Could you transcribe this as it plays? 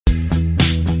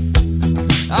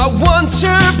I want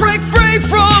to break free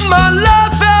from my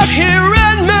life out here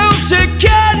and move to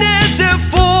Canada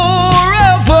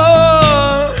forever.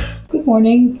 Good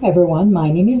morning, everyone. My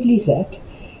name is Lisette,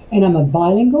 and I'm a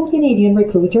bilingual Canadian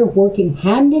recruiter working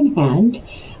hand in hand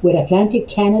with Atlantic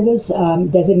Canada's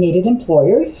designated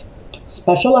employers,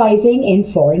 specializing in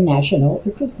foreign national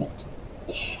recruitment.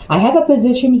 I have a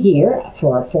position here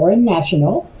for a foreign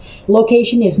national.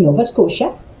 Location is Nova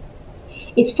Scotia.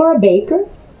 It's for a baker.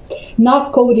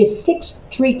 Knock code is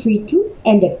 6332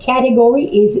 and the category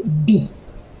is B.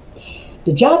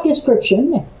 The job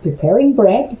description: preparing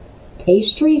bread,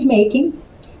 pastries making,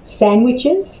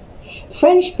 sandwiches.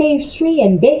 French pastry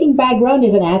and baking background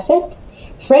is an asset.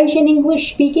 French and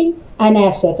English speaking, an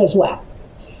asset as well.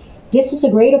 This is a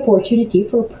great opportunity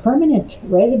for permanent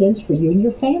residence for you and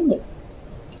your family.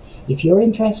 If you're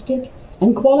interested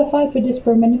and qualified for this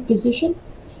permanent position,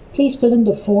 please fill in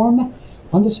the form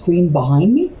on the screen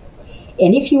behind me.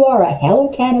 And if you are a Hello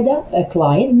Canada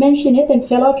client, mention it and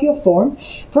fill out your form,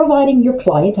 providing your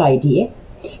client ID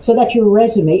so that your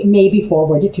resume may be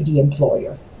forwarded to the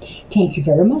employer. Thank you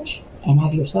very much and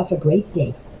have yourself a great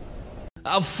day.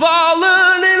 I've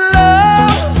fallen in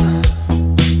love.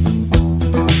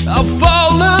 I've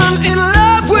fallen in love.